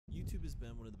YouTube has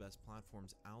been one of the best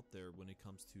platforms out there when it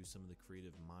comes to some of the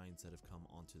creative minds that have come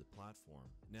onto the platform.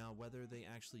 Now, whether they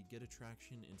actually get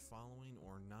attraction in following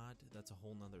or not, that's a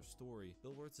whole nother story.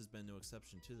 Bill Wurtz has been no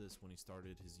exception to this when he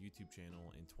started his YouTube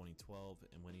channel in 2012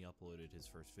 and when he uploaded his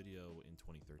first video in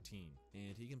 2013.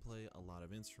 And he can play a lot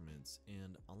of instruments,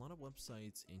 and a lot of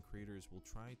websites and creators will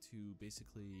try to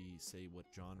basically say what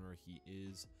genre he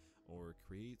is or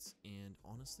creates, and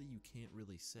honestly you can't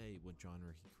really say what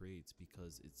genre he creates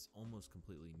because it's almost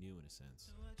completely new in a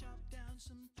sense. So I chopped down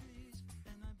some trees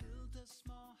and I built a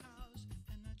small house,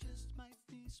 and I just might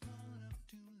be small enough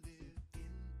to live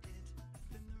in it.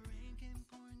 Then the rain came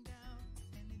pouring down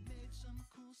and it made some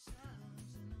cool sounds,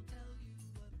 and I'll tell you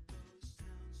what those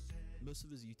sounds said. Most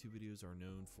of his YouTube videos are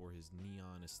known for his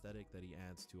neon aesthetic that he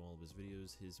adds to all of his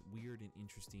videos, his weird and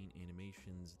interesting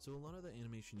animations. So a lot of the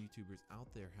animation YouTubers out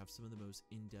there have some of the most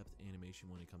in-depth animation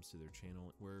when it comes to their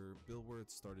channel, where Bill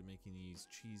Wurtz started making these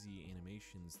cheesy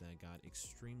animations that got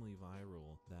extremely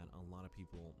viral that a lot of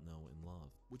people know and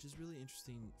love, which is really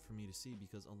interesting for me to see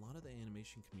because a lot of the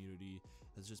animation community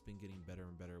has just been getting better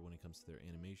and better when it comes to their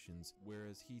animations,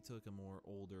 whereas he took a more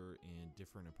older and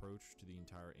different approach to the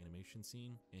entire animation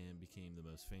scene and became the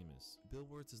most famous. Bill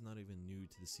Wurtz is not even new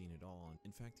to the scene at all.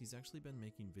 In fact, he's actually been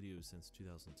making videos since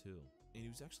 2002, and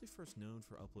he was actually first known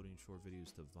for uploading short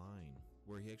videos to Vine,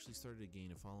 where he actually started to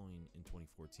gain a following in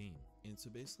 2014. And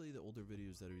so basically the older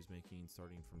videos that he was making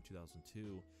starting from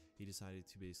 2002, he decided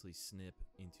to basically snip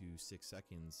into 6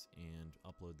 seconds and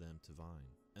upload them to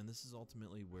Vine. And this is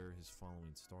ultimately where his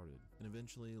following started. And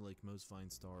eventually, like most Vine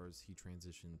stars, he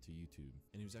transitioned to YouTube.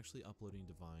 And he was actually uploading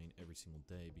to Vine every single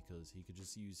day because he could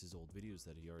just use his old videos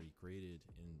that he already created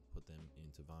and put them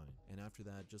into Vine. And after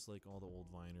that, just like all the old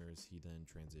Viners, he then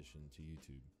transitioned to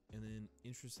YouTube. And then,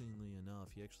 interestingly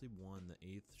enough, he actually won the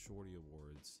 8th Shorty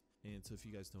Awards. And so if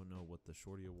you guys don't know what the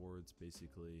Shorty Awards,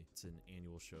 basically it's an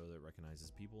annual show that recognizes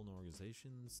people and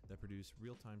organizations that produce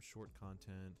real-time short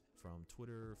content from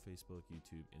Twitter, Facebook,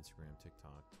 YouTube, Instagram,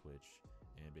 TikTok, Twitch,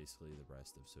 and basically the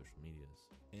rest of social medias.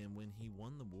 And when he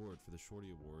won the award for the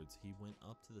Shorty Awards, he went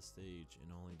up to the stage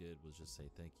and all he did was just say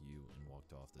thank you and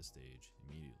walked off the stage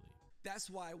immediately. That's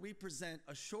why we present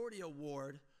a Shorty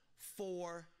Award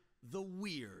for the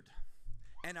weird.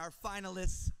 And our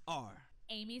finalists are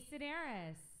Amy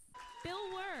Sedaris, Bill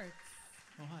Wurtz,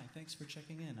 Oh hi, thanks for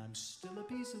checking in. I'm still a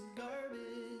piece of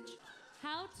garbage.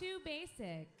 How to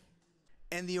Basic,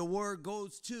 and the award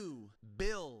goes to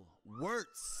Bill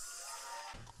Wurtz.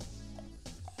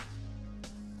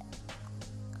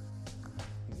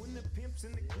 When the pimp's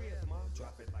in the crib, mom,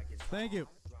 drop it like it's Thank you.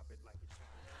 Drop it like it's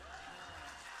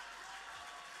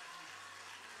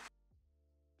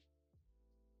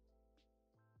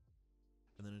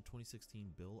And then in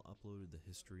 2016, Bill uploaded The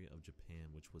History of Japan,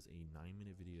 which was a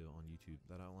 9-minute video on YouTube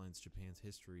that outlines Japan's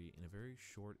history in a very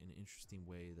short and interesting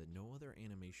way that no other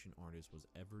animation artist was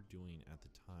ever doing at the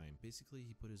time. Basically,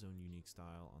 he put his own unique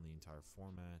style on the entire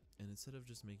format, and instead of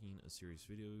just making a serious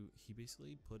video, he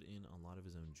basically put in a lot of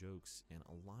his own jokes, and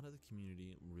a lot of the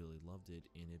community really loved it,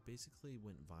 and it basically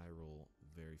went viral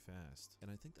very fast.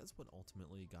 And I think that's what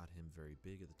ultimately got him very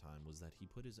big at the time, was that he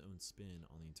put his own spin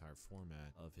on the entire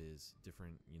format of his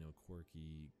different,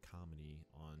 quirky comedy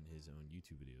on his own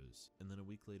YouTube videos. And then a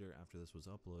week later, after this was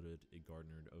uploaded, it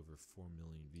garnered over 4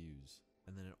 million views.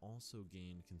 And then it also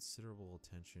gained considerable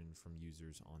attention from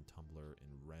users on Tumblr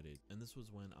and Reddit. And this was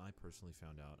when I personally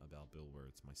found out about Bill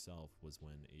Wurtz myself, was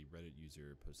when a Reddit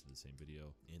user posted the same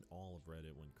video, and all of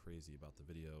Reddit went crazy about the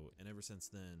video. And ever since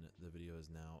then, the video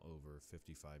is now over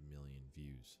 55 million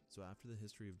views. So after The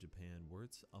History of Japan,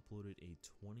 Wurtz uploaded a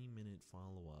 20-minute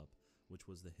follow-up, which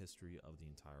was the history of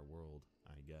the entire world,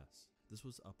 I guess. This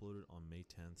was uploaded on May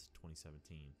 10th,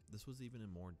 2017. This was even in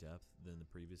more depth than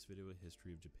the previous video, A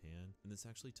History of Japan, and this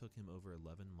actually took him over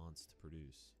 11 months to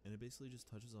produce. And it basically just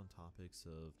touches on topics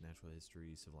of natural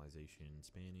history, civilization,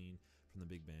 spanning from the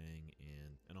Big Bang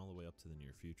and all the way up to the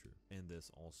near future. And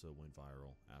this also went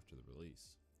viral after the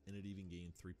release. And it even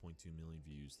gained 3.2 million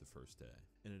views the first day.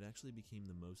 And it actually became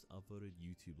the most upvoted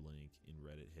YouTube link in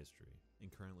Reddit history.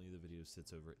 And currently the video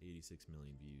sits over 86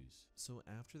 million views. So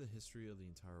after The History of the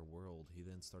Entire World, he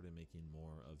then started making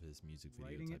more of his music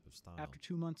video type of style. After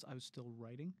 2 months, I was still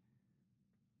writing.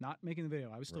 Not making the video.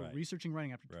 I was still researching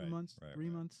writing after 2 months, 3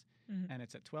 months. And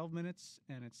it's at 12 minutes,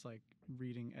 and it's like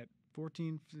reading at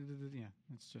 14. Yeah,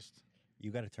 it's just... You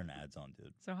got to turn ads on,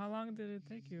 dude. So how long did it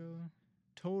take you?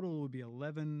 Total would be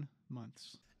 11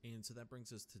 months. And so that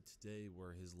brings us to today,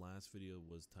 where his last video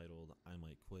was titled I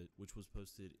Might Quit, which was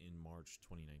posted in March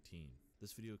 2019.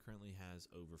 This video currently has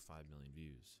over 5 million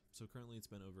views. So currently it's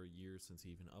been over a year since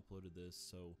he even uploaded this,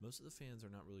 so most of the fans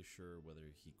are not really sure whether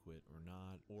he quit or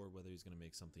not, or whether whether he's going to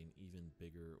make something even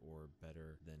bigger or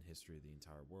better than History of the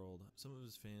Entire World. Some of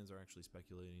his fans are actually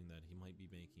speculating that he might be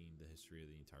making the History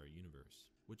of the Entire Universe,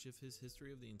 which if his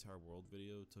History of the Entire World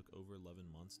video took over 11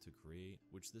 months to create,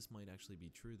 which this might actually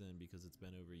be true then because it's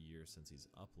been over a year since he's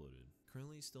uploaded.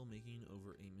 Currently he's still making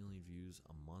over 8 million views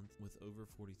a month with over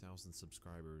 40,000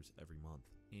 subscribers every month.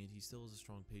 And he still has a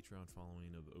strong Patreon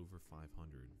following of over 500.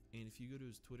 And if you go to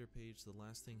his Twitter page, the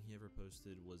last thing he ever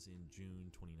posted was in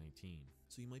June 2019.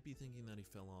 So you might be thinking that he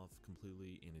fell off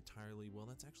completely and entirely. Well,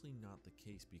 that's actually not the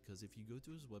case, because if you go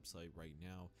to his website right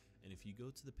now, and if you go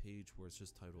to the page where it's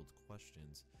just titled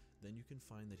questions, then you can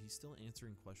find that he's still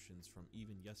answering questions from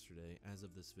even yesterday as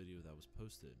of this video that was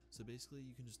posted. So basically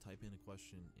you can just type in a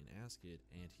question and ask it,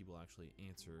 and he will actually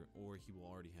answer, or he will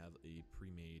already have a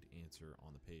pre-made answer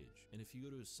on the page. And if you go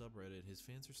to his subreddit, his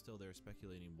fans are still there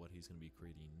speculating what he's going to be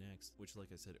creating next, which like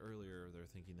I said earlier,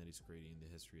 they're thinking that he's creating the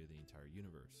history of the entire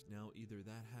universe. Now either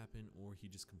that happened or he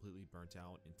just completely burnt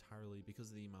out entirely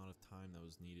because of the amount of time that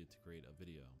was needed to create a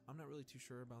video. I'm not really too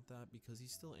sure about that because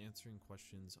he's still answering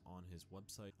questions on his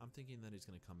website. I'm thinking that he's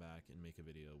going to come back and make a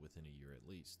video within a year at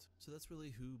least. So that's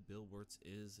really who Bill Wurtz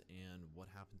is and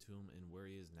what happened to him and where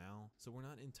he is now. So we're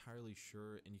not entirely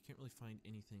sure, and you can't really find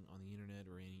anything on the internet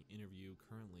or any interview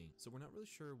currently. So we're not really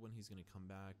sure when he's going to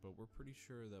come back, but we're pretty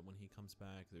sure that when he comes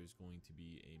back, there's going to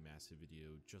be a massive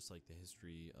video just like the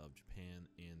history of Japan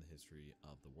and the history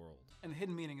of the world. And the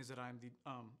hidden meaning is that I'm the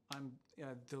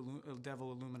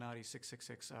devil Illuminati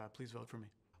 666. Please vote for me.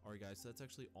 Alright guys, so that's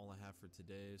actually all I have for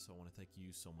today, so I want to thank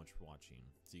you so much for watching.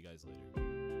 See you guys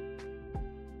later.